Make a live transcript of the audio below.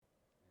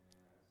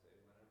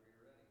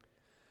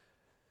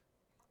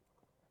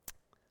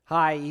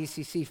Hi,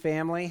 ECC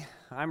family.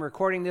 I'm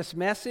recording this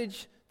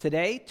message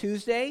today,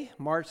 Tuesday,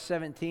 March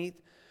 17th.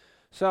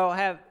 So,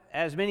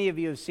 as many of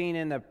you have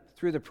seen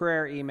through the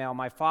prayer email,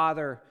 my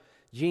father,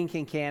 Gene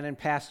Kincannon,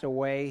 passed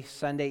away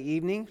Sunday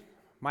evening.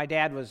 My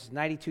dad was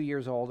 92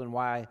 years old, and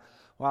while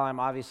I'm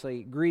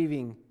obviously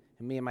grieving,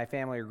 and me and my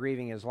family are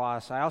grieving his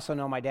loss, I also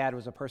know my dad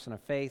was a person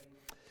of faith,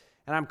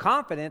 and I'm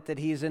confident that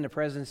he's in the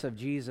presence of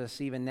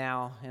Jesus even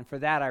now, and for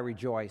that I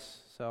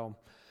rejoice. So,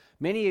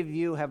 many of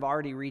you have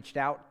already reached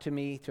out to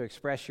me to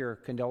express your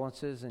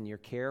condolences and your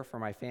care for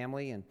my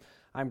family, and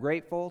I'm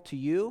grateful to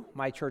you,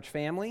 my church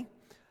family.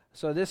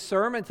 So this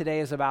sermon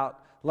today is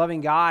about loving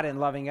God and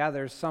loving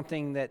others,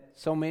 something that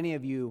so many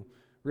of you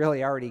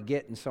really already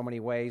get in so many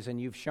ways,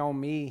 and you've shown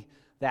me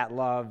that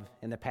love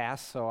in the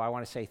past, so I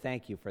want to say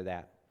thank you for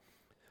that.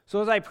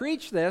 So as I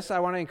preach this, I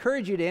want to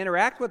encourage you to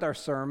interact with our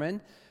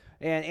sermon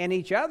and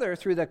each other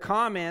through the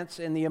comments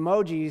and the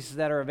emojis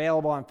that are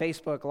available on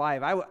Facebook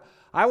Live.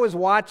 I was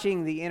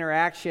watching the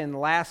interaction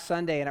last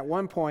Sunday, and at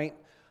one point,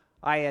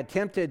 I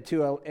attempted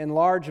to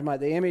enlarge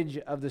the image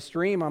of the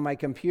stream on my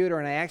computer,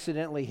 and I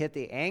accidentally hit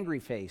the angry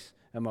face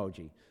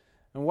emoji.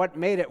 And what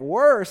made it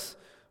worse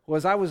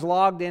was I was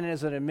logged in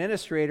as an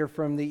administrator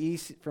from the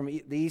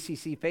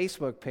ECC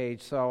Facebook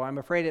page, so I'm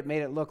afraid it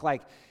made it look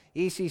like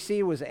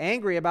ECC was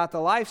angry about the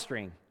live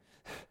stream.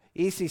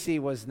 ECC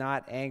was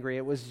not angry.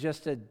 It was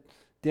just a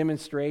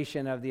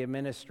demonstration of the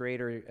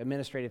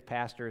administrative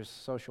pastor's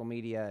social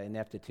media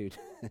ineptitude.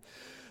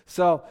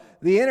 So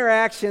the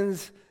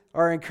interactions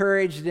are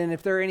encouraged, and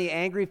if there are any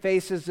angry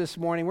faces this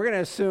morning, we're going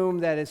to assume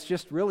that it's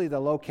just really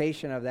the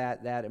location of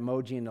that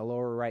emoji in the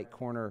lower right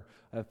corner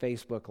of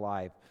Facebook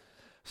Live.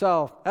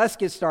 So let's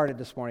get started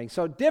this morning.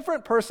 So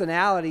different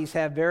personalities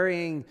have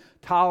varying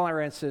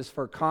tolerances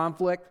for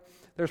conflict.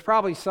 There's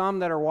probably some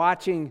that are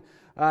watching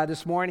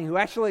this morning who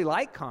actually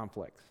like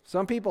conflict.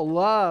 Some people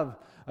love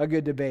a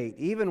good debate,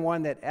 even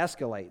one that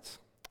escalates.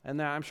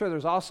 And I'm sure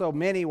there's also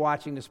many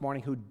watching this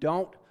morning who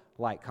don't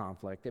like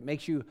conflict. It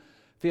makes you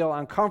feel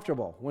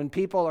uncomfortable. When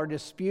people are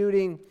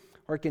disputing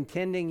or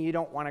contending, you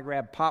don't want to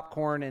grab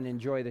popcorn and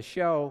enjoy the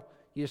show.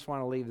 You just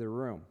want to leave the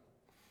room.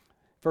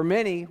 For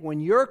many,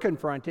 when you're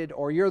confronted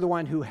or you're the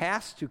one who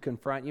has to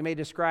confront,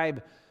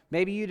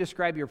 maybe you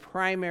describe your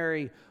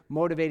primary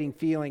motivating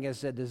feeling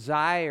as a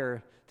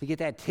desire to get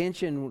that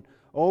tension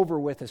over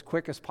with as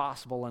quick as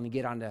possible and to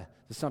get on to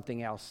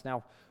something else.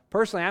 Now,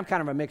 personally, I'm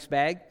kind of a mixed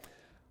bag.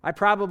 I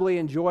probably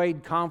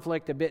enjoyed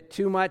conflict a bit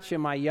too much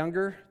in my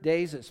younger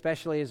days,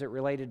 especially as it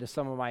related to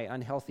some of my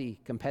unhealthy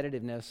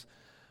competitiveness.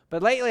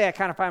 But lately, I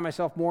kind of find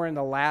myself more in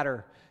the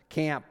latter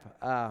camp.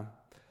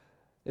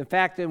 In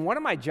fact, in one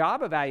of my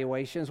job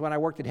evaluations when I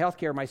worked in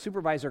healthcare, my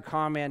supervisor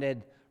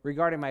commented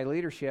regarding my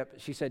leadership.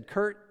 She said,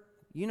 "Kurt,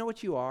 you know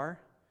what you are?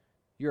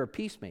 You're a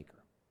peacemaker."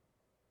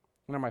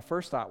 And my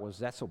first thought was,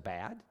 that's so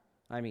bad?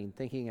 I mean,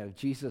 thinking of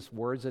Jesus'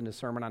 words in the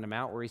Sermon on the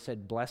Mount where he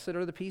said, "Blessed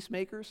are the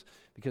peacemakers,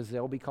 because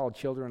they'll be called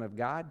children of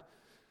God."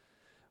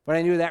 But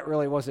I knew that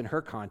really wasn't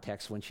her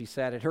context when she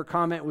said it. Her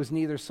comment was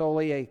neither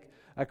solely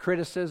a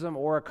criticism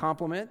or a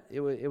compliment.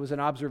 It was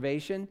an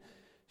observation.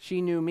 She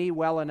knew me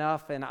well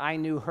enough, and I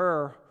knew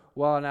her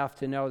well enough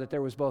to know that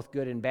there was both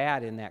good and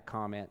bad in that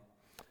comment.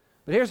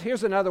 But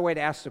here's another way to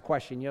ask the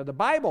question. You know, the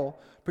Bible,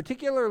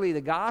 particularly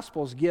the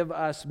Gospels, give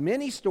us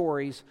many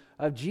stories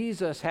of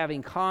Jesus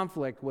having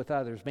conflict with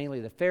others, mainly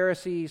the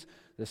Pharisees,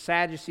 the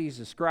Sadducees,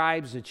 the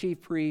scribes, the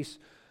chief priests.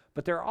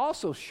 But there are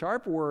also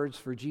sharp words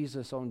for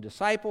Jesus' own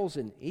disciples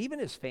and even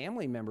his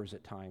family members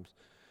at times.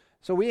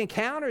 So we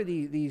encounter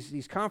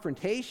these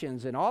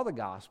confrontations in all the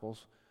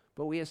Gospels,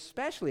 but we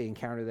especially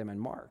encounter them in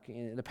Mark.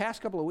 In the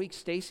past couple of weeks,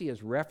 Stacy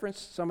has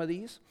referenced some of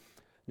these.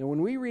 Now,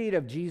 when we read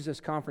of Jesus'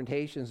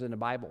 confrontations in the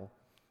Bible,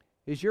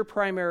 is your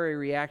primary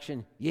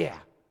reaction, "Yeah,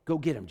 go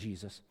get him,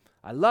 Jesus.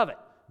 I love it.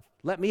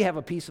 Let me have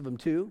a piece of him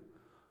too"?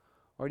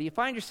 Or do you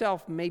find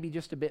yourself maybe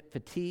just a bit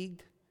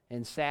fatigued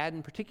and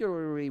saddened,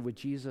 particularly with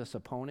Jesus'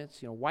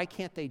 opponents? You know, why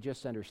can't they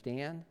just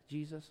understand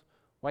Jesus?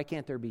 Why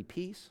can't there be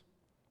peace?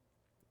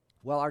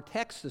 Well, our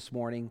text this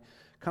morning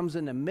comes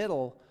in the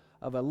middle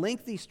of a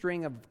lengthy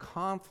string of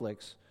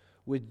conflicts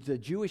with the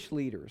Jewish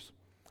leaders.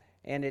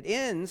 And it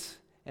ends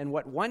in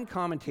what one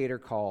commentator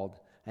called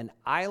an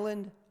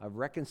island of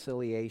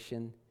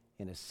reconciliation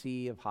in a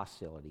sea of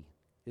hostility.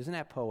 Isn't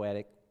that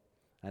poetic?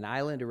 An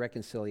island of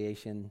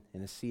reconciliation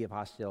in a sea of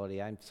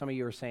hostility. Some of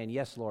you are saying,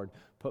 "Yes, Lord,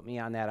 put me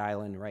on that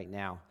island right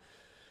now."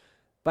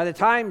 By the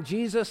time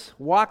Jesus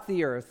walked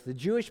the earth, the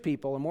Jewish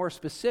people, and more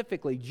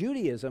specifically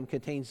Judaism,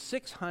 contained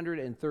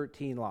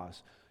 613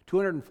 laws.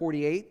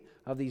 248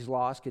 of these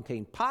laws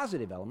contain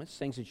positive elements,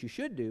 things that you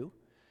should do.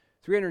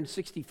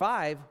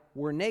 365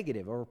 were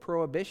negative, or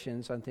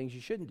prohibitions on things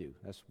you shouldn't do.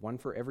 That's one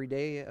for every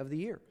day of the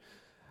year.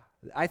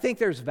 I think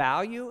there's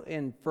value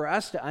for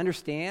us to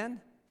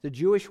understand the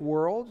Jewish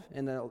world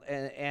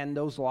and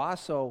those laws.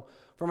 So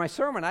for my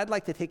sermon, I'd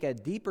like to take a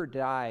deeper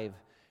dive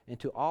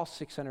into all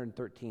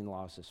 613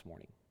 laws this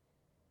morning.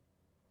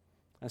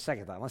 On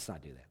second thought, let's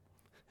not do that.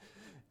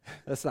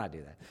 Let's not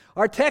do that.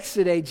 Our text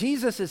today,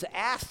 Jesus is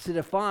asked to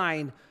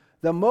define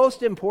the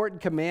most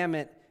important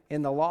commandment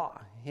in the law.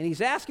 And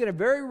he's asking in a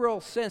very real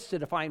sense to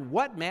define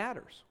what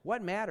matters.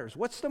 What matters?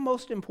 What's the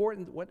most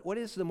important? What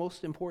is the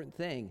most important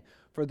thing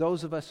for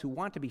those of us who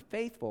want to be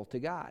faithful to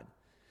God?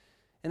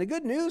 And the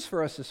good news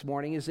for us this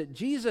morning is that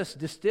Jesus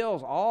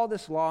distills all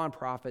this law and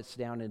prophets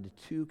down into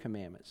 2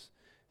 commandments.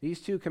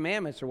 These 2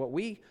 commandments are what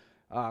we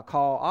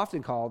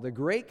often call the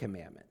Great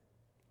Commandment.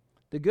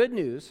 The good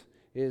news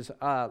is,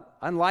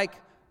 unlike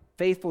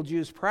faithful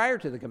Jews prior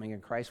to the coming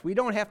of Christ, we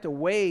don't have to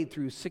wade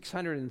through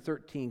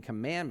 613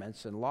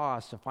 commandments and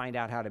laws to find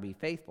out how to be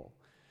faithful.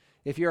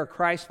 If you're a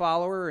Christ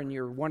follower and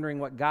you're wondering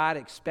what God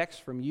expects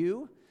from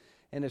you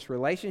in this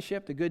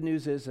relationship, the good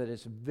news is that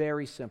it's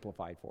very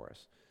simplified for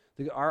us.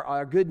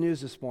 Our good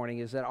news this morning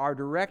is that our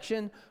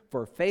direction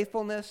for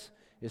faithfulness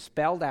is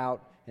spelled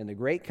out in the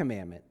Great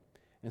Commandment,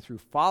 and through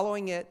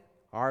following it,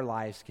 our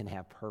lives can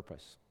have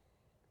purpose.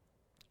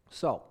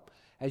 So,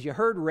 as you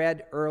heard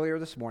read earlier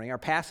this morning, our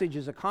passage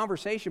is a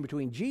conversation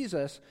between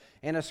Jesus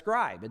and a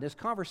scribe, and this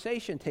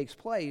conversation takes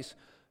place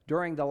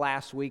during the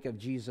last week of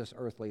Jesus'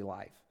 earthly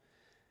life.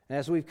 And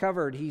as we've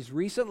covered, he's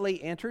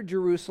recently entered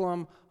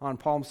Jerusalem on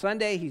Palm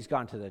Sunday. He's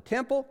gone to the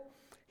temple.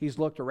 He's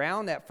looked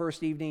around. That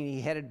first evening, he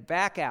headed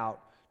back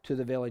out to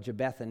the village of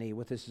Bethany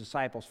with his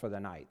disciples for the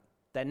night.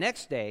 That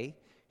next day,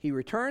 he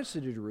returns to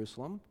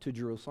Jerusalem.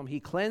 He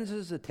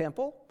cleanses the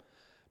temple,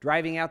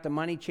 driving out the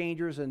money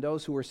changers and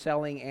those who were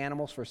selling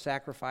animals for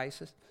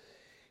sacrifices.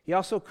 He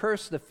also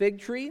cursed the fig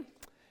tree,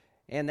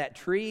 and that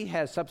tree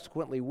has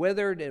subsequently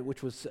withered,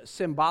 which was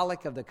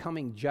symbolic of the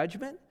coming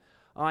judgment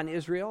on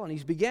Israel. And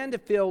he's began to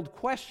field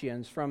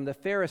questions from the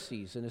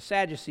Pharisees and the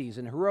Sadducees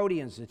and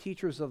Herodians, the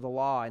teachers of the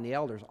law and the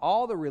elders,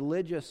 all the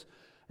religious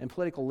and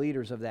political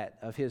leaders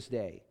of his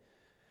day.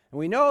 And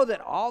we know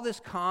that all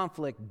this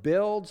conflict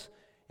builds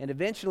and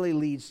eventually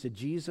leads to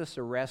Jesus'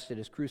 arrest and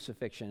his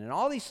crucifixion. And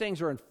all these things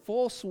are in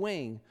full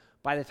swing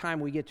by the time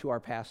we get to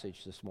our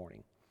passage this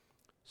morning.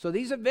 So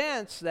these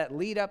events that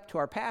lead up to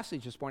our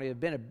passage this morning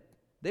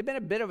they've been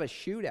a bit of a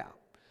shootout.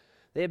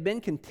 They have been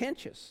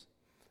contentious.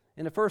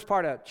 In the first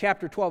part of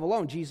chapter 12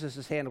 alone, Jesus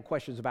has handled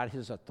questions about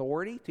his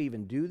authority to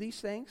even do these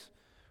things,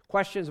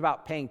 questions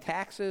about paying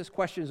taxes,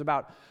 questions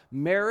about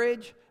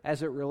marriage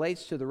as it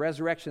relates to the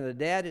resurrection of the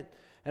dead.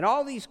 And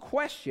all these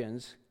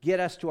questions get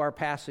us to our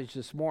passage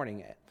this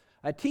morning.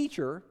 A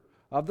teacher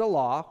of the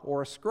law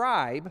or a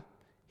scribe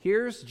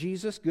hears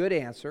Jesus' good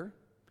answer.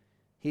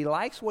 He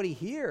likes what he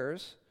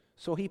hears,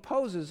 so he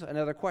poses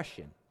another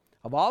question.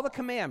 Of all the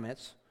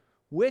commandments,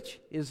 which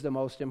is the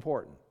most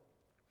important?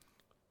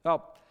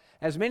 Well,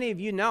 as many of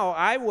you know,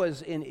 I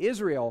was in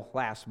Israel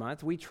last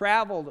month.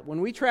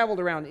 When we traveled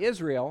around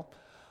Israel,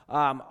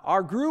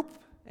 our group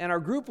and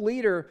our group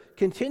leader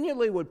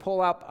continually would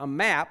pull up a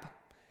map,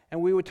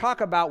 and we would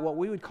talk about what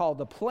we would call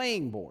the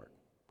playing board.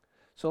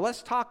 So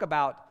let's talk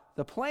about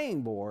the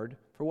playing board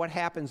for what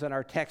happens in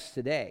our text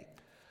today.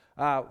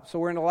 So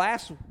we're in the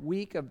last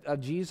week of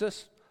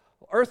Jesus'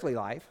 earthly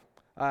life.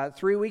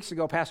 3 weeks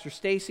ago, Pastor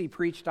Stacy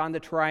preached on the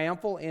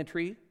triumphal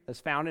entry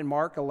that's found in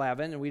Mark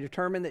 11, and we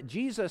determined that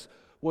Jesus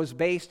was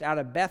based out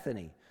of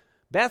Bethany.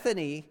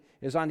 Bethany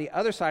is on the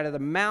other side of the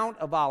Mount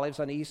of Olives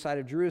on the east side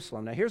of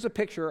Jerusalem. Now here's a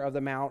picture of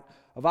the Mount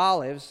of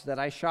Olives that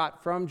I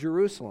shot from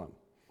Jerusalem.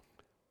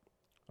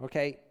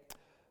 Okay,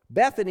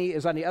 Bethany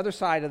is on the other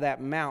side of that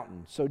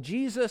mountain. So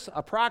Jesus'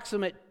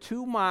 approximate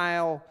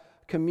 2-mile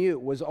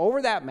commute was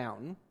over that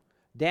mountain,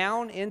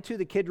 down into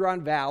the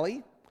Kidron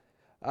Valley,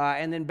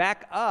 and then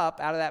back up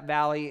out of that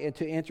valley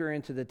to enter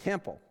into the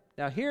temple.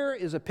 Now here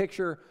is a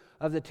picture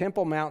of the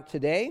Temple Mount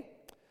today.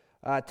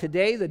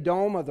 Today, the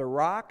Dome of the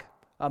Rock,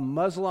 a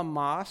Muslim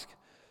mosque,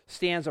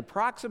 stands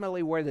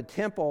approximately where the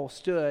temple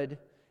stood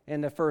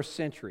in the first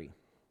century.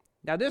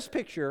 Now, this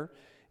picture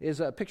is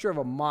a picture of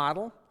a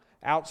model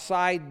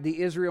outside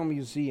the Israel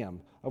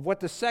Museum of what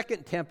the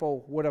second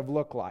temple would have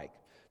looked like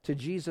to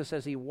Jesus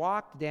as he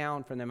walked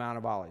down from the Mount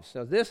of Olives.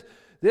 So this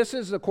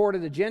is the court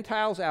of the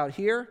Gentiles out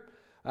here.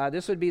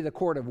 This would be the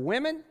court of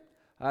women.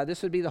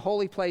 This would be the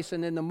holy place,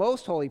 and then the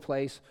most holy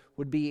place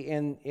would be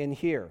in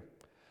here.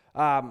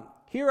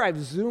 Here I've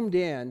zoomed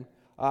in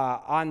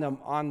on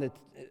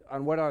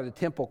what are the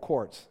temple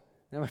courts.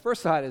 Now my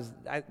first thought is,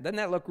 doesn't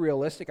that look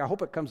realistic? I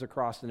hope it comes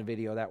across in the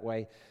video that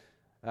way.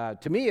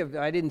 To me, if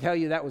I didn't tell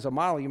you that was a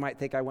model, you might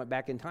think I went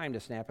back in time to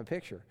snap a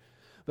picture.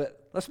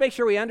 But let's make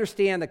sure we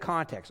understand the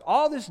context.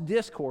 All this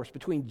discourse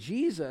between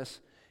Jesus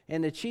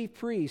and the chief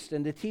priest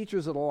and the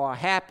teachers of the law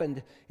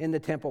happened in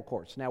the temple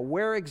courts. Now,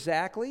 where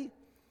exactly?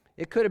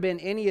 It could have been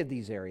any of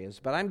these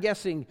areas, but I'm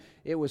guessing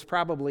it was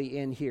probably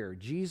in here.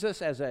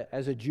 Jesus, as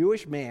a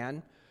Jewish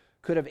man,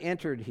 could have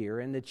entered here,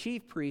 and the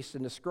chief priests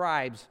and the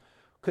scribes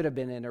could have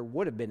been in there,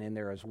 would have been in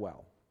there as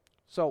well.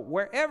 So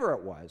wherever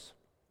it was,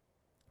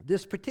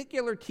 this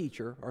particular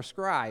teacher or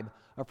scribe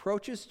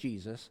approaches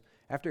Jesus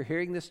after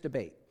hearing this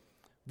debate.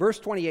 Verse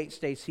 28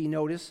 states he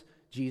noticed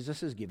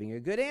Jesus is giving a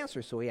good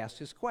answer, so he asked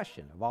his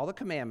question. Of all the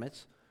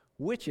commandments,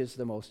 which is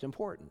the most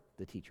important?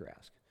 The teacher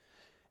asked.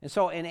 And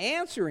so in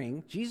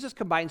answering, Jesus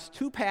combines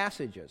 2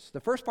 passages. The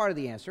first part of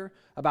the answer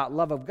about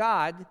love of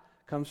God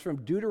comes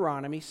from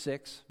Deuteronomy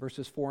 6,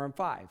 verses 4 and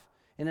 5.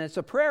 and it's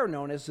a prayer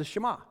known as the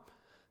Shema.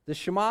 The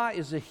Shema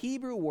is the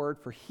Hebrew word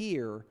for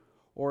hear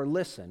or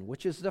listen,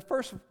 which is the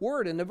first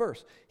word in the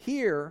verse.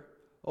 Hear,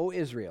 O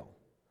Israel,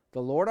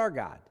 the Lord our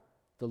God,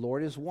 the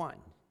Lord is one.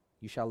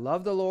 You shall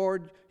love the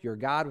Lord your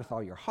God with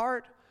all your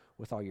heart,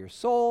 with all your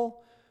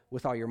soul,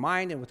 with all your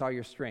mind, and with all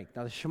your strength.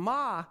 Now the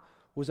Shema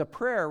was a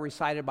prayer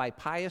recited by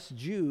pious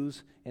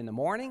Jews in the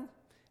morning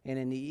and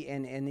in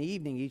the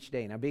evening each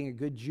day. Now being a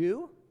good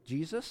Jew,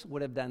 Jesus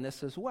would have done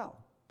this as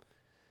well.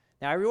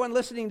 Now everyone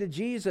listening to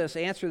Jesus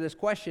answer this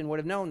question would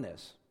have known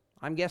this.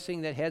 I'm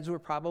guessing that heads were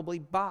probably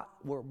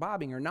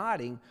bobbing or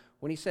nodding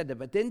when he said that.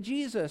 But then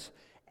Jesus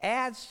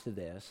adds to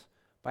this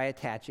by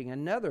attaching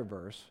another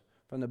verse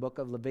from the book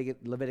of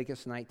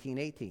Leviticus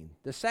 19:18.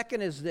 The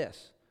second is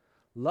this: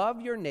 love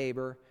your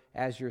neighbor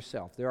as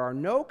yourself. There are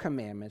no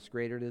commandments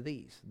greater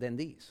than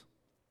these.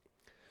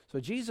 So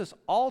Jesus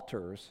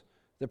alters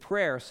the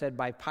prayer said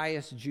by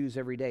pious Jews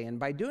every day. And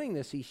by doing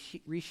this,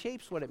 he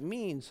reshapes what it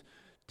means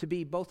to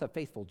be both a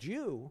faithful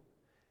Jew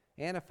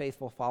and a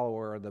faithful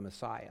follower of the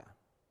Messiah.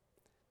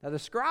 Now, the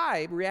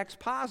scribe reacts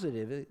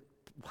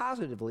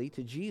positively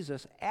to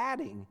Jesus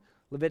adding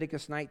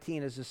Leviticus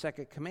 19 as the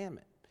second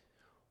commandment.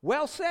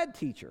 Well said,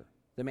 teacher,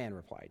 the man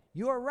replied.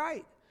 You are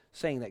right,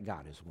 saying that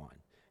God is one,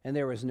 and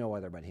there is no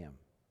other but him.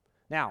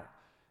 Now,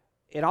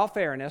 in all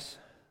fairness,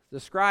 the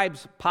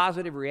scribe's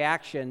positive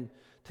reaction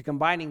to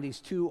combining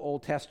these two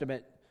Old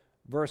Testament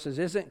verses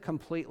isn't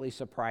completely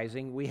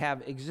surprising. We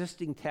have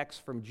existing texts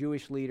from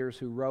Jewish leaders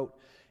who wrote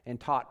and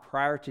taught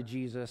prior to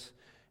Jesus,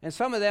 and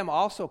some of them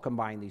also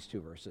combine these two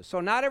verses.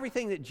 So not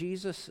everything that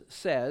Jesus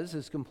says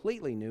is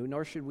completely new,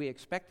 nor should we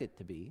expect it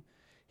to be.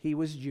 He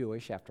was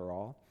Jewish, after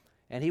all,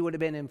 and he would have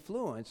been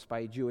influenced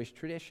by Jewish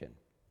tradition.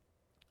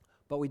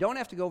 But we don't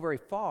have to go very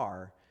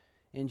far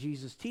in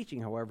Jesus'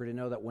 teaching, however, to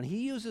know that when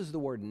he uses the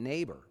word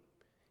neighbor,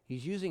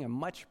 he's using a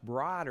much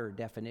broader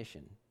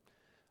definition.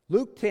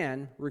 Luke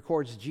 10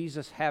 records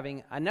Jesus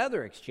having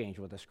another exchange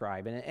with a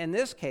scribe. And in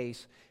this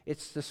case,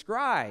 it's the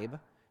scribe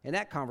in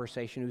that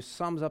conversation who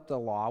sums up the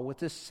law with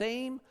the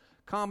same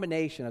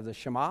combination of the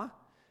Shema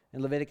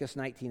and Leviticus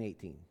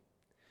 19:18.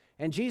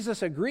 And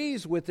Jesus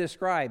agrees with this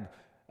scribe,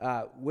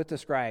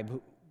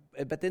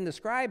 but then the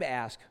scribe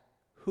asks,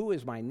 who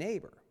is my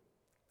neighbor?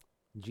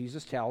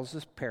 Jesus tells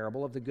this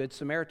parable of the Good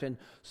Samaritan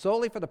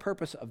solely for the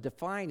purpose of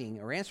defining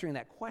or answering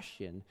that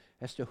question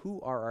as to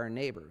who are our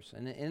neighbors.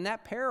 And in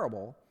that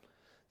parable,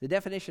 the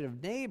definition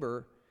of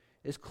neighbor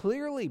is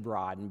clearly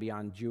broadened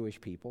beyond Jewish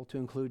people to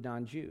include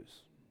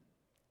non-Jews.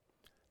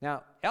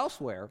 Now,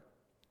 elsewhere,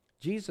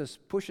 Jesus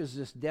pushes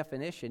this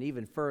definition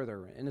even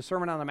further. In the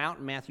Sermon on the Mount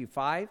in Matthew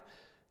 5,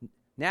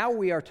 now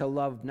we are to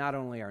love not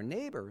only our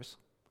neighbors,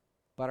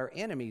 but our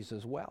enemies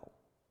as well.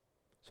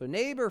 So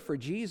neighbor for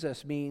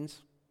Jesus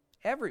means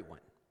everyone.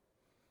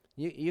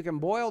 You can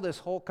boil this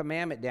whole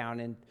commandment down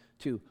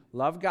into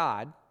love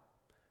God,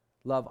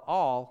 love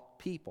all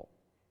people.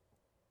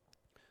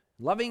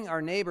 Loving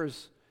our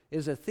neighbors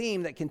is a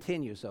theme that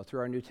continues, though, through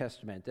our New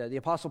Testament. The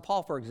Apostle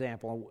Paul, for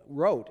example,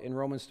 wrote in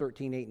Romans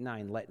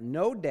 13:8-9, let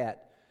no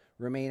debt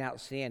remain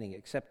outstanding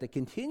except the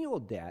continual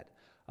debt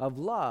of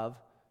love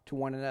to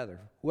one another.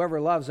 Whoever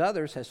loves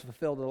others has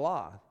fulfilled the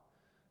law.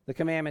 The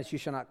commandments, you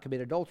shall not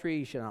commit adultery,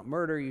 you shall not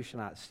murder, you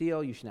shall not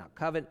steal, you shall not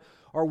covet,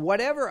 or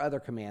whatever other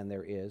command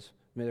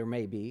there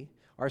may be,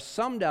 are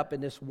summed up in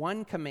this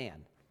one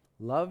command: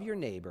 love your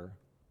neighbor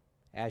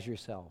as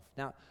yourself.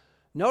 Now,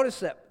 notice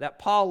that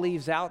Paul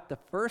leaves out the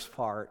first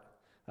part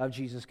of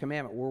Jesus'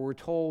 commandment, where we're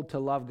told to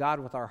love God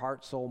with our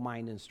heart, soul,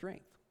 mind, and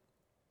strength.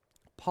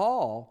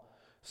 Paul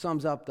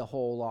sums up the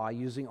whole law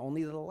using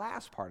only the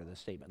last part of the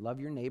statement: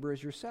 love your neighbor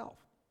as yourself.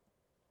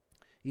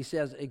 He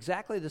says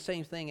exactly the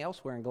same thing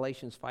elsewhere in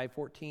Galatians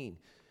 5:14.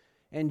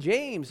 And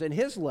James, in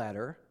his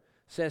letter,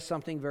 says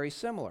something very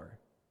similar.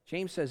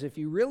 James says, if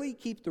you really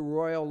keep the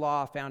royal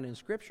law found in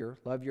Scripture,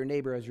 love your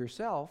neighbor as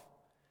yourself,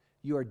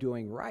 you are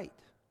doing right.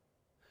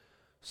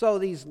 So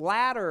these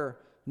latter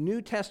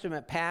New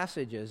Testament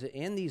passages,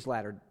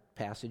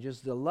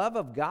 the love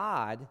of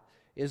God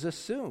is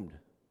assumed.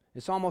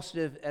 It's almost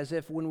as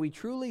if when we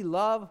truly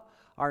love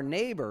our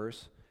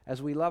neighbors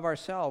as we love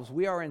ourselves,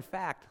 we are in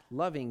fact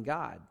loving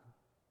God.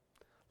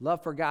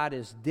 Love for God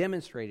is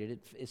demonstrated.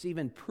 It's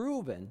even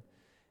proven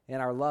in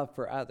our love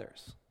for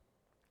others.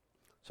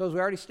 So as we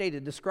already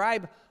stated, the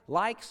scribe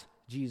likes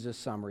Jesus'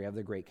 summary of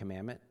the Great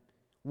Commandment.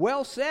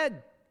 Well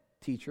said,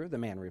 teacher, the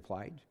man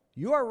replied.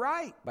 You are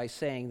right by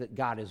saying that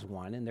God is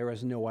one and there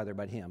is no other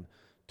but him.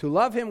 To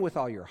love him with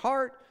all your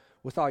heart,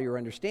 with all your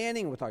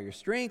understanding, with all your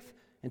strength,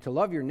 and to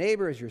love your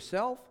neighbor as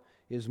yourself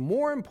is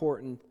more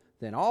important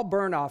than all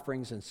burnt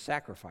offerings and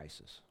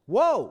sacrifices.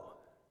 Whoa!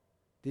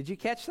 Did you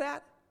catch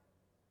that?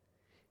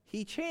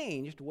 He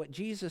changed what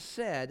Jesus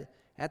said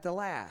at the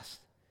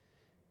last.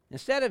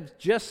 Instead of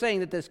just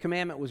saying that this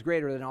commandment was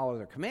greater than all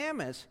other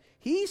commandments,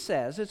 he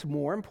says it's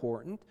more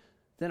important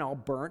than all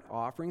burnt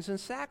offerings and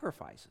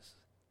sacrifices.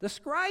 The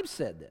scribe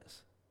said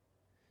this.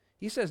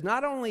 He says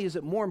not only is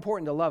it more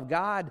important to love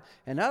God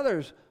and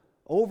others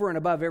over and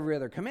above every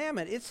other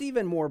commandment, it's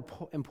even more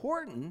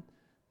important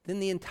than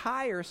the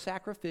entire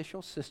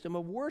sacrificial system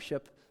of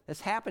worship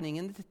that's happening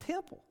in the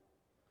temple.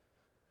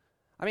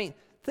 I mean,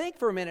 think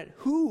for a minute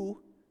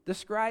who the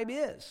scribe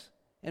is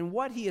and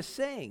what he is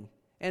saying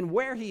and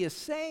where he is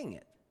saying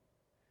it.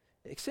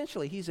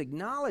 Essentially, he's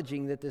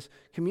acknowledging that this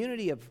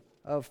community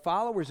of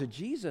followers of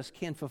Jesus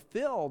can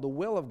fulfill the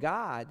will of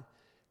God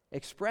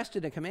expressed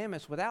in the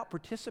commandments without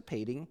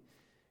participating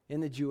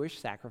in the Jewish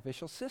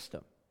sacrificial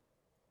system.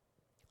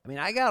 I mean,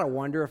 I got to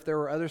wonder if there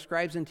were other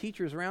scribes and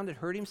teachers around that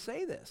heard him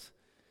say this.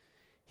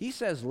 He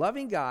says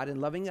loving God and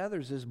loving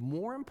others is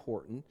more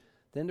important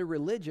than the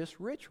religious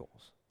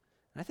rituals.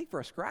 And I think for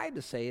a scribe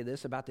to say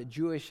this about the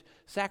Jewish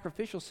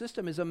sacrificial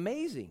system is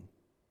amazing.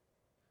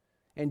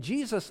 And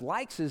Jesus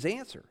likes his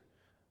answer.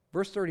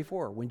 Verse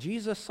 34, when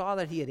Jesus saw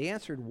that he had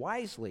answered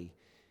wisely,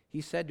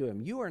 he said to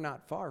him, "You are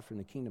not far from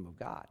the kingdom of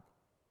God."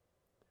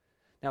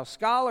 Now,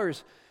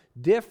 scholars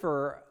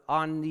differ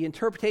on the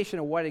interpretation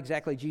of what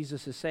exactly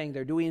Jesus is saying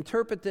there. Do we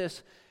interpret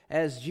this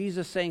as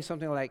Jesus saying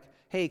something like,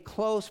 "Hey,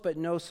 close but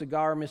no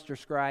cigar, Mr.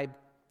 Scribe"?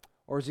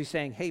 Or is he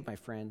saying, "Hey, my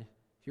friend,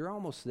 you're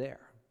almost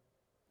there"?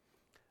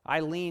 I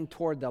lean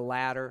toward the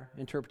latter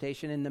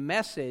interpretation. In the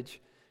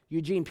Message,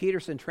 Eugene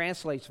Peterson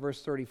translates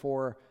verse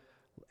 34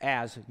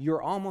 as,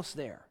 "You're almost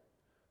there,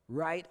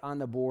 right on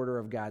the border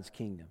of God's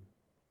kingdom."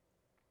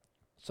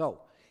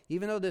 So,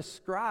 even though this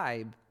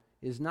scribe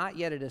is not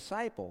yet a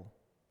disciple,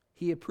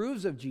 he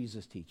approves of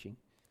Jesus' teaching,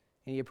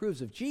 and he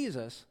approves of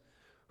Jesus,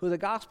 who the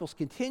Gospels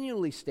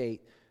continually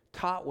state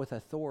taught with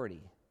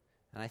authority.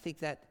 And I think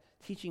that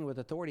teaching with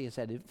authority has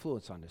had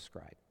influence on this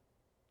scribe.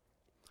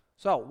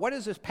 So, what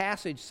does this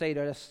passage say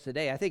to us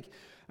today?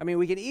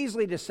 We can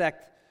easily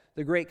dissect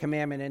the Great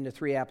Commandment into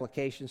three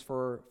applications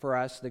for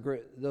us.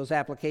 Those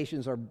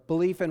applications are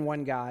belief in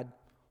one God,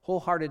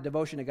 wholehearted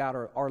devotion to God,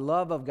 or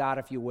love of God,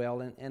 if you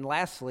will, and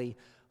lastly,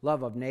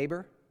 love of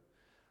neighbor.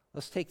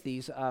 Let's take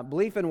these.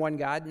 Belief in one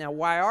God. Now,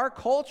 while our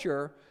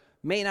culture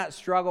may not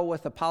struggle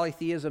with the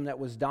polytheism that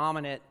was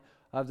dominant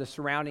of the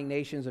surrounding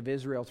nations of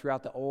Israel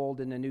throughout the Old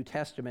and the New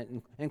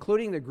Testament,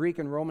 including the Greek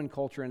and Roman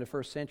culture in the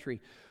first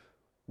century,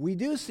 we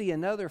do see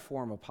another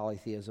form of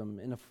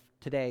polytheism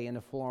today in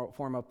the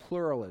form of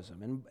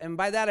pluralism. And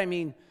by that I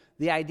mean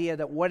the idea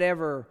that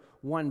whatever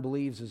one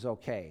believes is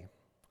okay.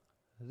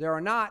 There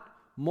are not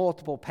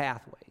multiple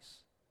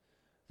pathways.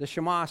 The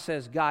Shema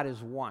says God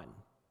is one.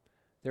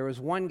 There is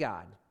one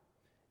God.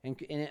 And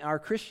in our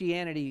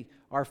Christianity,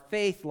 our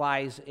faith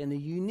lies in the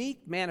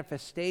unique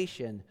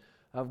manifestation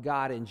of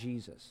God in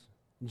Jesus.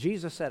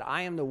 Jesus said,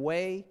 "I am the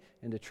way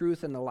and the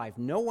truth and the life.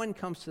 No one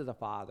comes to the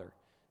Father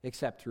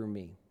except through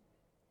me."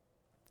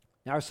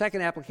 Now, our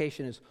second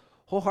application is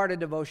wholehearted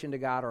devotion to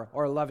God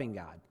or loving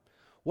God.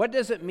 What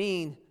does it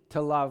mean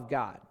to love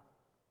God?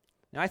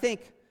 Now, I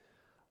think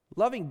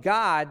loving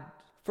God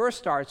first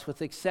starts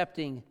with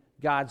accepting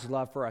God's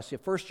love for us.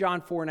 1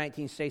 John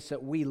 4:19 states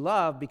that we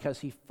love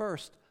because he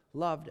first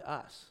loved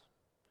us.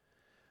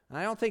 And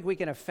I don't think we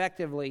can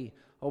effectively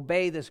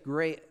obey this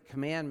great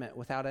commandment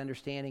without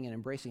understanding and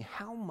embracing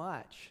how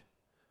much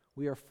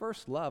we are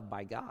first loved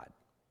by God.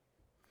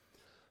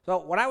 So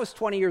when I was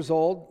 20 years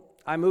old,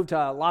 I moved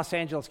to Los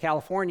Angeles,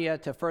 California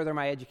to further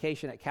my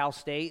education at Cal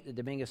State at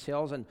Dominguez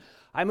Hills. And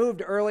I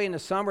moved early in the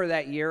summer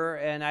that year,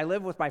 and I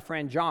lived with my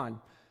friend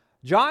John.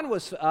 John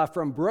was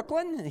from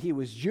Brooklyn. He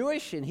was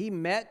Jewish, and he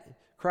met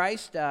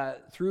Christ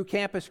through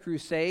Campus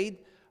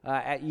Crusade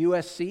at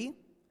USC.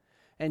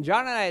 And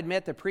John and I had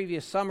met the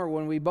previous summer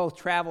when we both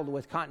traveled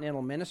with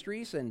Continental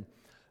Ministries. And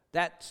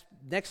that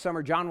next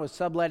summer, John was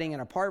subletting an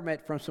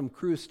apartment from some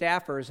Cru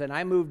staffers, and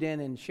I moved in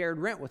and shared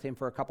rent with him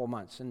for a couple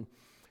months. And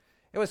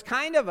it was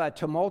kind of a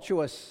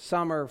tumultuous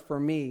summer for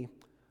me,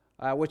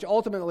 which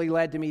ultimately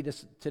led to me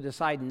to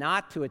decide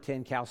not to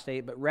attend Cal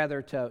State, but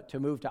rather to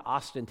move to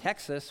Austin,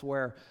 Texas,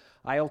 where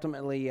I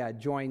ultimately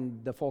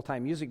joined the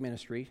full-time music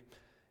ministry.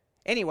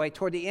 Anyway,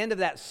 toward the end of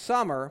that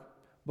summer,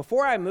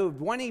 before I moved,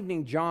 one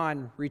evening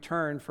John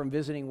returned from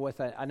visiting with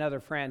another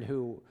friend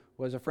who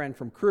was a friend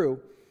from Cru,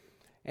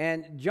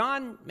 and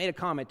John made a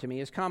comment to me.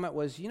 His comment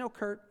was,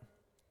 "Kurt,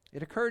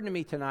 it occurred to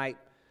me tonight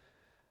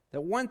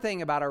that one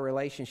thing about our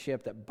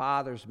relationship that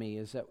bothers me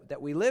is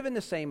that we live in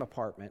the same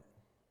apartment,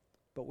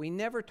 but we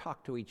never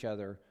talk to each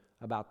other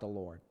about the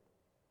Lord."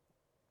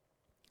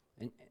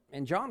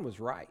 And John was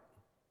right.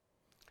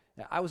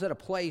 I was at a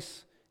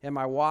place in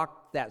my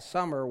walk that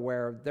summer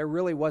where there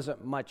really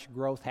wasn't much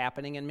growth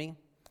happening in me,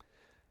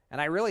 and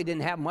I really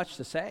didn't have much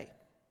to say.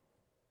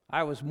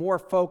 I was more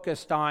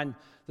focused on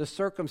the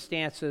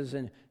circumstances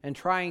and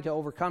trying to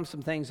overcome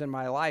some things in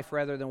my life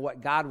rather than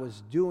what God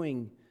was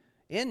doing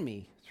in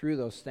me through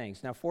those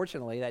things. Now,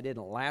 fortunately, that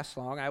didn't last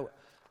long.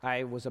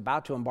 I was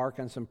about to embark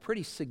on some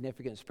pretty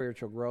significant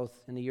spiritual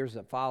growth in the years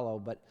that follow,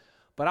 but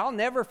I'll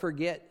never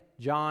forget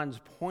John's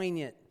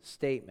poignant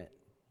statement.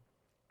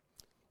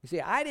 You see,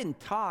 I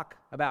didn't talk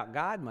about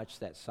God much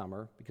that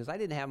summer because I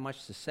didn't have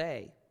much to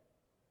say.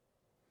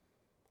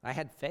 I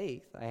had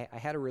faith. I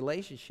had a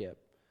relationship,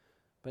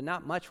 but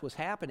not much was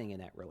happening in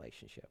that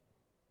relationship.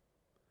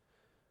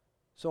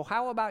 So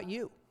how about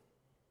you?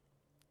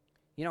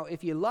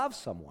 If you love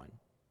someone,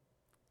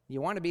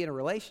 You want to be in a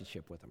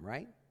relationship with them,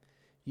 right?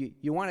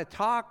 You want to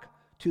talk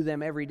to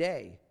them every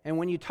day. And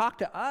when you talk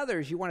to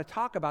others, you want to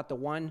talk about the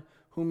one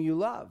whom you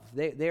love.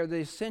 They're the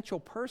essential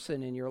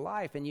person in your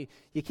life, and you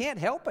can't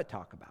help but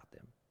talk about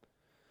them.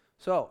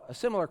 So, a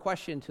similar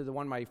question to the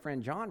one my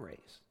friend John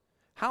raised.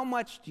 How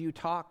much do you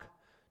talk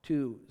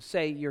to,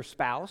 say, your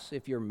spouse,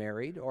 if you're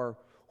married, or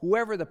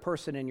whoever the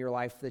person in your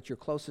life that you're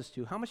closest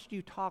to? How much do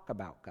you talk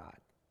about God?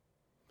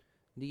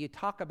 Do you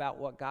talk about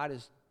what God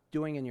is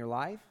doing in your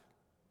life?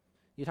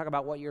 You talk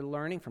about what you're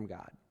learning from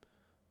God,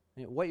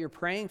 what you're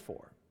praying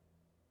for,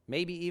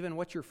 maybe even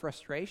what your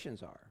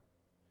frustrations are.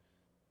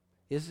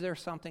 Is there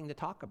something to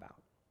talk about?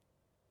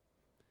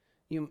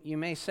 You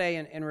may say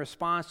in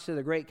response to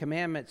the Great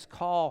Commandments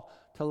call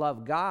to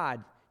love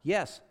God,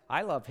 yes,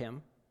 I love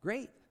him.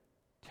 Great.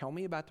 Tell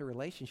me about the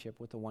relationship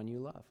with the one you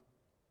love.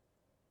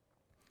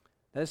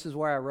 This is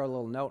where I wrote a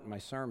little note in my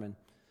sermon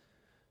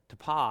to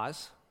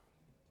pause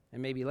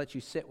and maybe let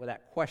you sit with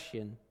that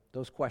question,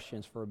 those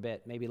questions for a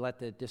bit. Maybe let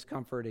the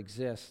discomfort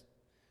exist.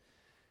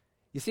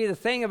 You see, the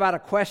thing about a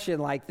question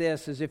like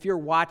this is if you're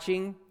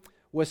watching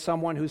with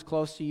someone who's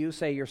close to you,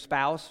 say your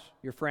spouse,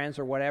 your friends,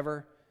 or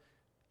whatever,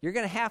 you're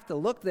going to have to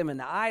look them in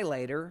the eye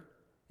later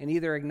and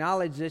either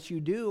acknowledge that you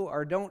do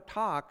or don't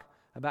talk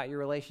about your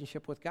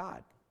relationship with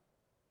God.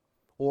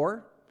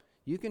 Or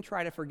you can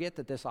try to forget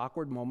that this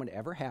awkward moment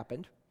ever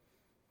happened,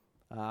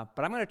 but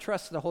I'm going to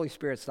trust the Holy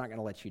Spirit's not going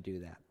to let you do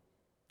that.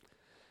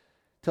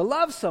 To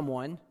love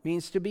someone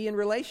means to be in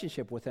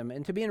relationship with them,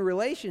 and to be in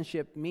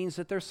relationship means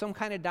that there's some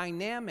kind of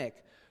dynamic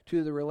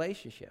to the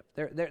relationship.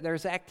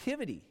 There's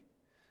activity.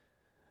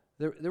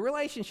 The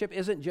relationship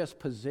isn't just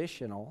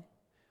positional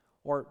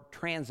or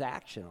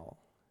transactional.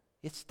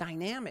 It's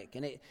dynamic,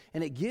 and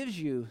it gives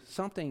you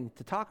something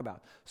to talk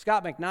about.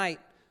 Scott McKnight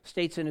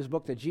states in his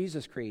book, The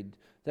Jesus Creed,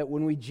 that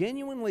when we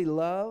genuinely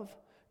love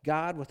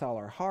God with all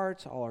our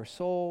hearts, all our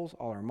souls,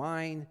 all our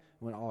mind,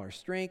 and all our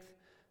strength,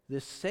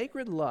 this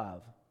sacred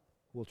love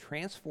will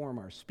transform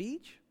our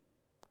speech,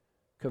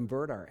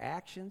 convert our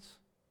actions,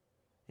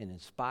 and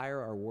inspire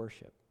our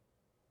worship.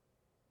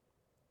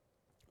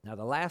 Now,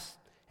 the last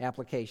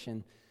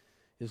application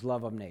is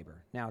love of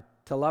neighbor. Now,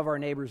 to love our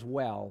neighbors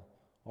well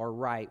or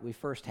right, we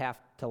first have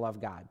to love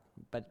God.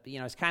 But,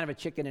 it's kind of a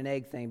chicken and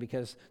egg thing,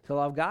 because to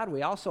love God,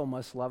 we also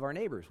must love our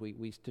neighbors.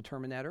 We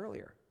determined that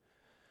earlier.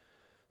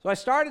 So I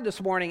started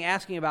this morning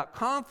asking about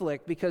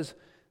conflict, because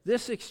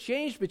this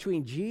exchange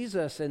between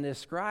Jesus and this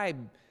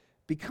scribe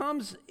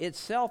becomes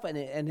itself an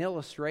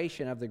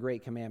illustration of the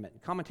Great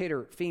Commandment.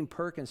 Commentator Feem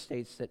Perkins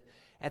states that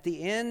at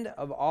the end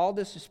of all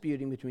this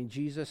disputing between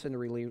Jesus and the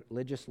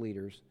religious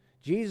leaders,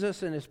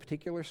 Jesus and his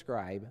particular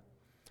scribe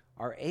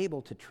are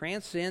able to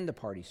transcend the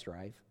party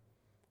strife,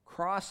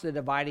 cross the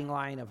dividing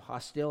line of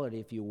hostility,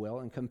 if you will,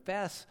 and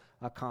confess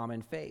a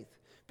common faith.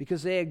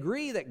 Because they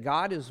agree that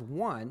God is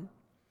one,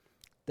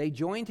 they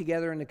join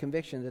together in the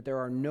conviction that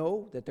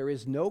there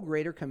is no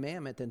greater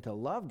commandment than to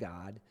love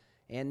God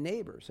and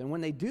neighbors. And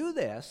when they do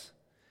this,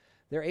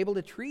 they're able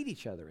to treat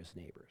each other as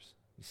neighbors.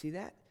 You see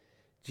that?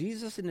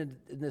 Jesus and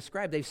the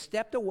scribe, they've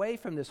stepped away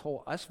from this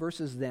whole us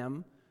versus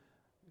them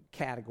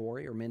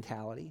category or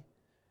mentality.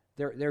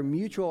 Their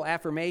mutual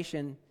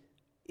affirmation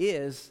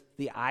is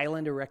the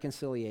island of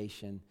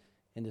reconciliation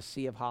in the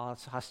sea of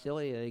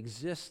hostility that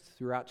exists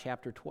throughout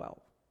chapter 12.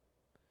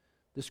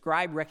 The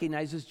scribe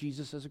recognizes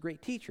Jesus as a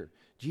great teacher.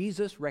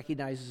 Jesus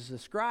recognizes the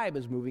scribe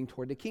as moving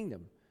toward the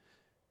kingdom.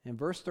 And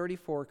verse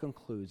 34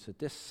 concludes that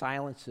this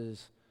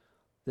silences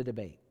the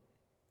debate.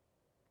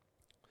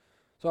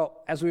 So,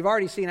 as we've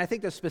already seen, I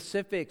think the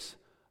specifics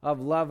of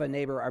love a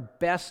neighbor are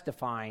best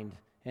defined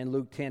in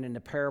Luke 10 in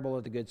the parable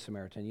of the Good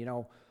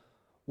Samaritan.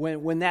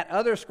 When that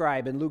other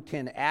scribe in Luke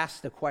 10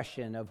 asked the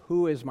question of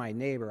who is my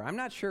neighbor, I'm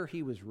not sure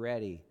he was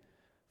ready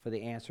for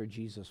the answer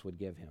Jesus would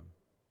give him.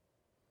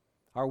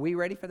 Are we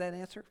ready for that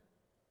answer?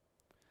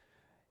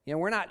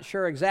 We're not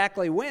sure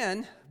exactly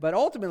when, but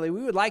ultimately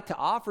we would like to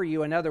offer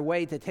you another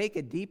way to take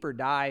a deeper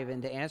dive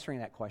into answering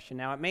that question.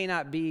 Now, it may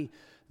not be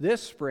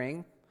this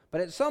spring,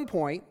 but at some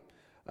point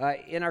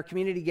in our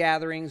community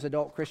gatherings,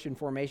 adult Christian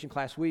formation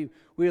class, we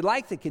would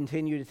like to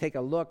continue to take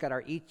a look at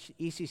our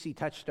ECC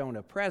touchstone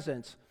of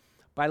presence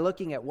by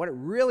looking at what it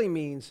really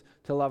means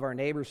to love our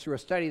neighbors through a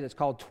study that's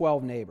called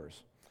 12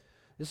 Neighbors.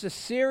 This is a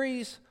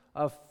series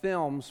of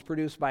films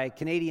produced by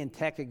Canadian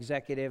tech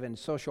executive and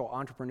social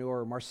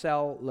entrepreneur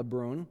Marcel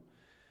Lebrun,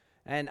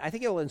 and I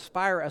think it will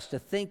inspire us to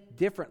think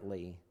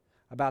differently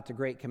about the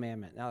Great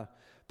Commandment. Now,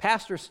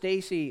 Pastor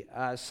Stacy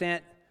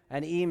sent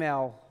an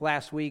email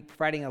last week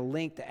providing a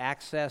link to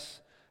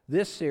access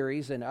this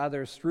series and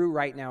others through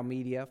Right Now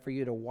Media for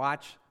you to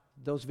watch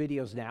those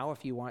videos now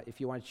if you want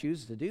to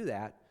choose to do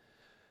that.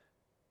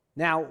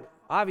 Now,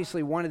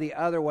 obviously, one of the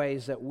other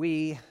ways that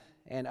we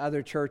and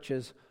other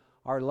churches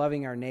are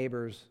loving our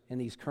neighbors in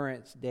these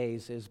current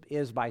days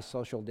is by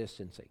social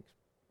distancing.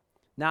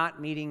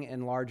 Not meeting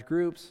in large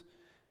groups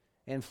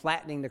and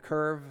flattening the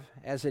curve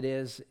as it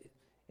is.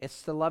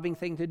 It's the loving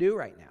thing to do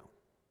right now.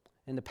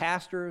 And the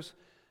pastors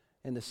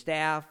and the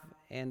staff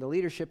and the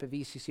leadership of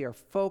ECC are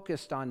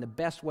focused on the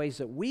best ways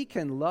that we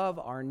can love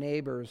our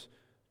neighbors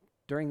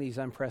during these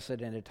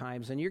unprecedented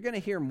times. And you're going to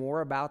hear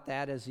more about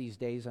that as these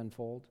days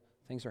unfold.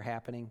 Things are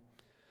happening.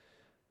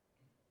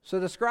 So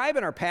the scribe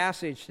in our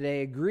passage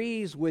today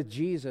agrees with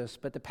Jesus,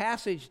 but the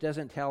passage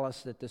doesn't tell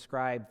us that the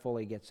scribe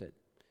fully gets it.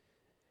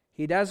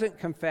 He doesn't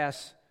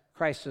confess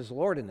Christ as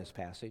Lord in this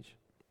passage.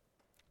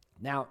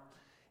 Now,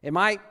 in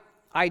my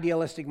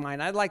idealistic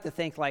mind, I'd like to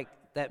think like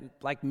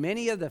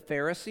many of the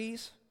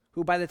Pharisees,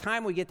 who by the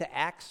time we get to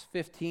Acts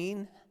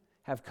 15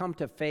 have come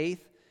to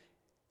faith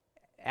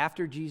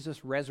after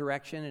Jesus'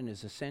 resurrection and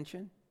his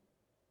ascension.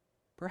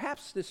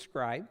 Perhaps this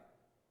scribe,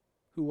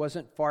 who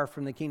wasn't far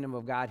from the kingdom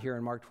of God here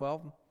in Mark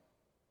 12,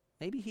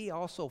 maybe he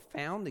also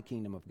found the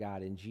kingdom of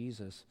God in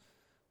Jesus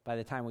by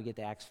the time we get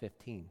to Acts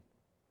 15.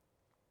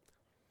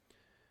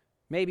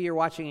 Maybe you're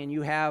watching and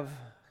you have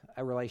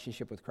a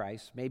relationship with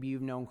Christ. Maybe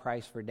you've known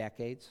Christ for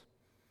decades,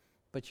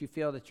 but you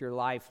feel that your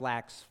life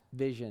lacks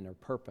vision or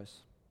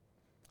purpose.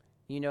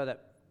 You know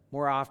that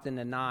more often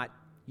than not,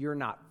 you're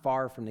not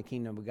far from the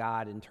kingdom of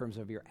God in terms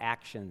of your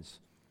actions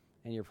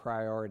and your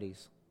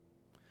priorities.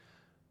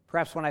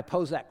 Perhaps when I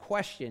pose that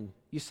question,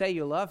 you say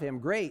you love him,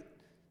 great.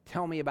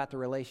 Tell me about the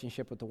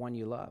relationship with the one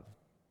you love.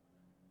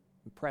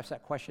 And perhaps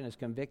that question has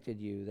convicted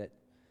you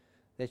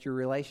that your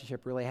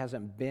relationship really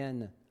hasn't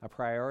been a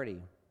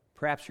priority.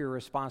 Perhaps your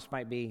response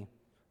might be,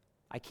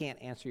 I can't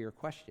answer your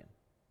question.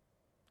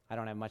 I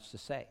don't have much to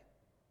say.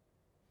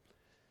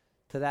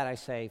 To that I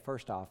say,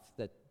 first off,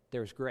 that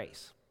there's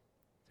grace.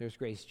 There's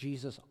grace.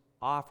 Jesus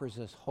offers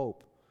us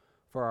hope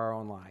for our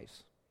own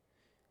lives.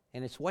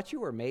 And it's what you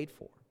were made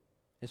for.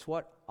 It's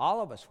what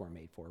all of us were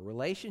made for,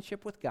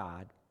 relationship with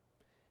God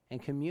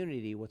and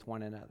community with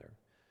one another.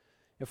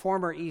 The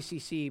former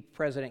ECC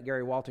president,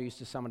 Gary Walter, used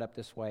to sum it up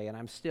this way, and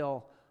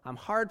I'm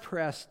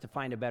hard-pressed to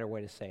find a better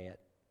way to say it.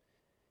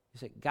 He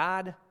said,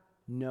 God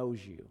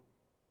knows you.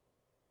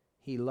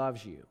 He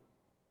loves you.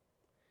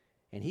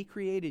 And he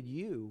created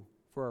you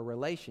for a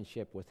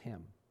relationship with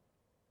him.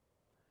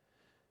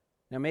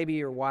 Now, maybe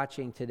you're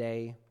watching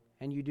today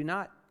and you do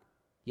not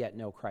yet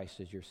know Christ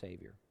as your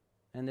Savior.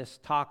 And this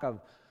talk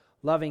of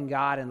loving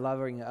God and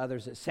loving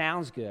others, it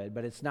sounds good,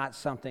 but it's not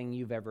something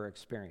you've ever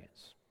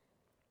experienced.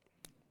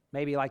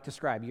 Maybe like the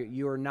scribe,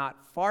 you are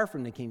not far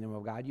from the kingdom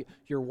of God.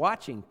 You're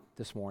watching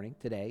this morning,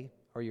 today,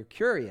 or you're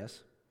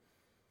curious.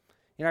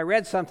 You know, I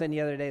read something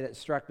the other day that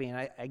struck me,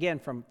 and again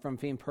from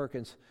Feen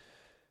Perkins.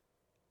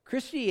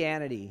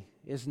 Christianity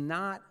is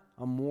not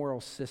a moral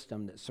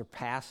system that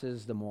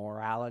surpasses the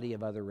morality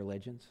of other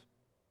religions.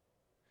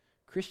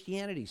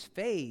 Christianity's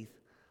faith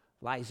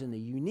lies in the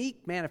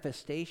unique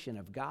manifestation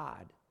of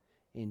God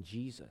in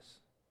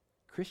Jesus.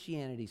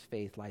 Christianity's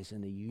faith lies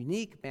in the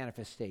unique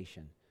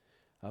manifestation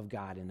of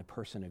God in the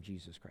person of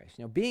Jesus Christ.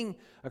 You know, being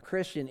a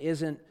Christian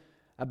isn't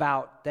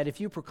about that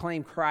if you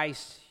proclaim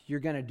Christ,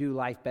 you're going to do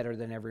life better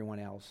than everyone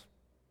else.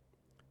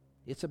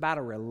 It's about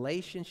a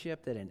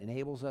relationship that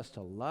enables us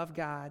to love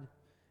God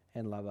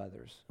and love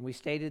others. And we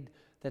stated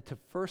that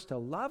to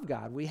love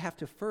God, we have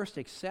to first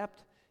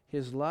accept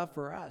his love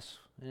for us.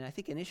 And I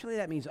think initially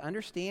that means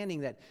understanding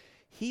that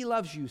he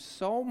loves you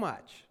so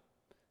much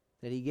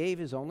that he gave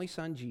his only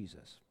son,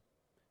 Jesus.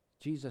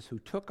 Jesus, who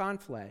took on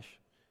flesh,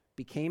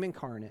 became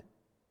incarnate,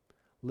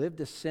 lived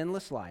a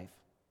sinless life,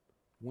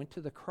 went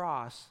to the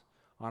cross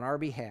on our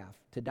behalf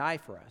to die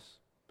for us,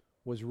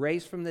 was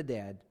raised from the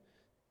dead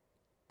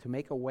to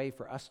make a way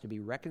for us to be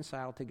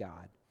reconciled to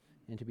God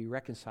and to be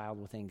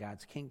reconciled within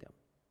God's kingdom.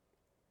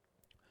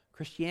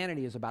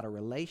 Christianity is about a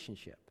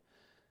relationship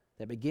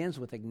that begins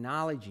with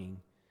acknowledging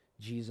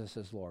Jesus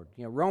as Lord.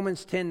 You know,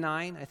 Romans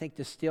 10:9, I think,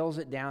 distills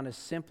it down as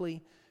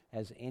simply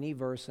as any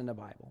verse in the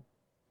Bible.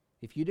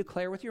 If you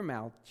declare with your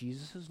mouth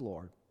Jesus is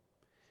Lord,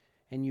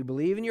 and you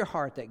believe in your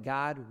heart that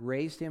God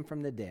raised him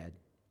from the dead,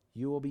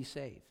 you will be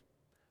saved.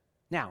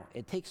 Now,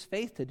 it takes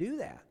faith to do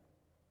that.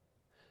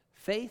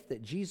 Faith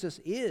that Jesus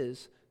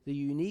is the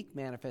unique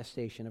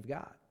manifestation of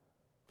God.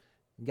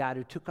 God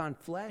who took on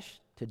flesh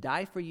to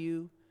die for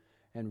you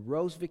and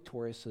rose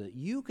victorious so that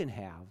you can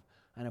have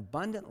an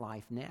abundant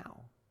life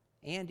now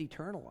and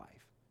eternal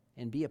life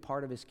and be a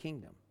part of his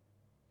kingdom.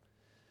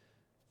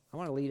 I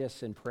want to lead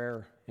us in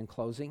prayer in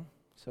closing.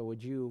 So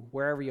would you,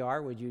 wherever you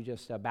are, would you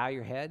just bow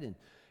your head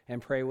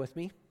and pray with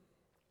me?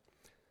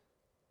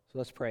 So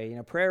let's pray. You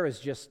know, prayer is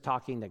just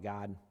talking to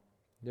God.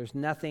 There's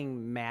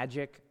nothing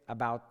magic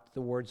about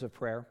the words of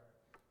prayer.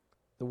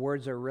 The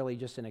words are really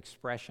just an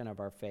expression of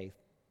our faith.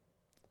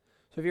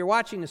 So if you're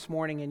watching this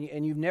morning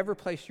and you've never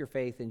placed your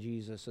faith in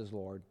Jesus as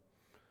Lord,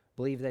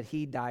 believe that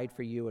he died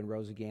for you and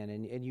rose again,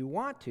 and you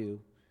want to,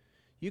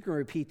 you can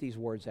repeat these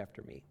words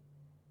after me.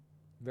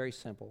 Very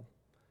simple.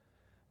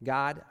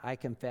 God, I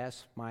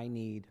confess my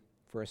need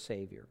for a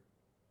Savior.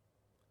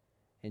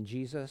 And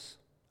Jesus,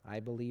 I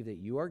believe that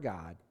you are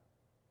God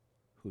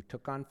who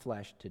took on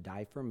flesh to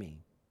die for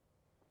me,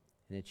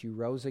 and that you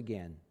rose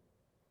again,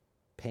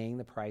 paying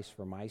the price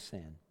for my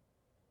sin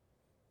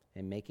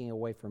and making a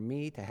way for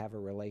me to have a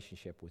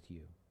relationship with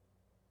you.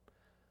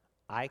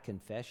 I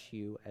confess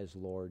you as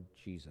Lord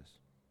Jesus.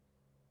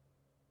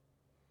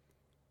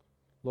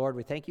 Lord,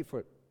 we thank you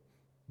for,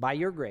 by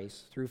your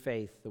grace, through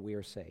faith, that we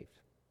are saved.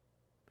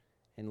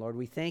 And Lord,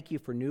 we thank you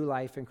for new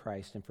life in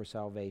Christ and for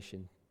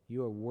salvation.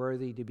 You are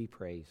worthy to be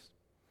praised.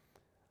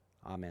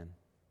 Amen.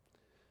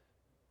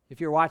 If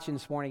you're watching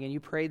this morning and you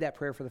prayed that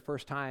prayer for the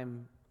first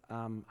time,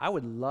 I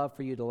would love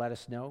for you to let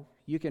us know.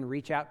 You can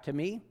reach out to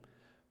me,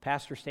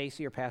 Pastor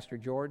Stacy or Pastor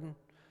Jordan.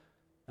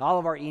 All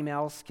of our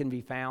emails can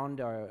be found,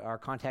 our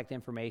contact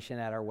information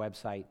at our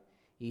website,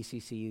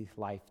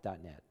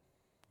 ecclife.net.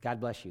 God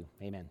bless you.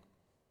 Amen.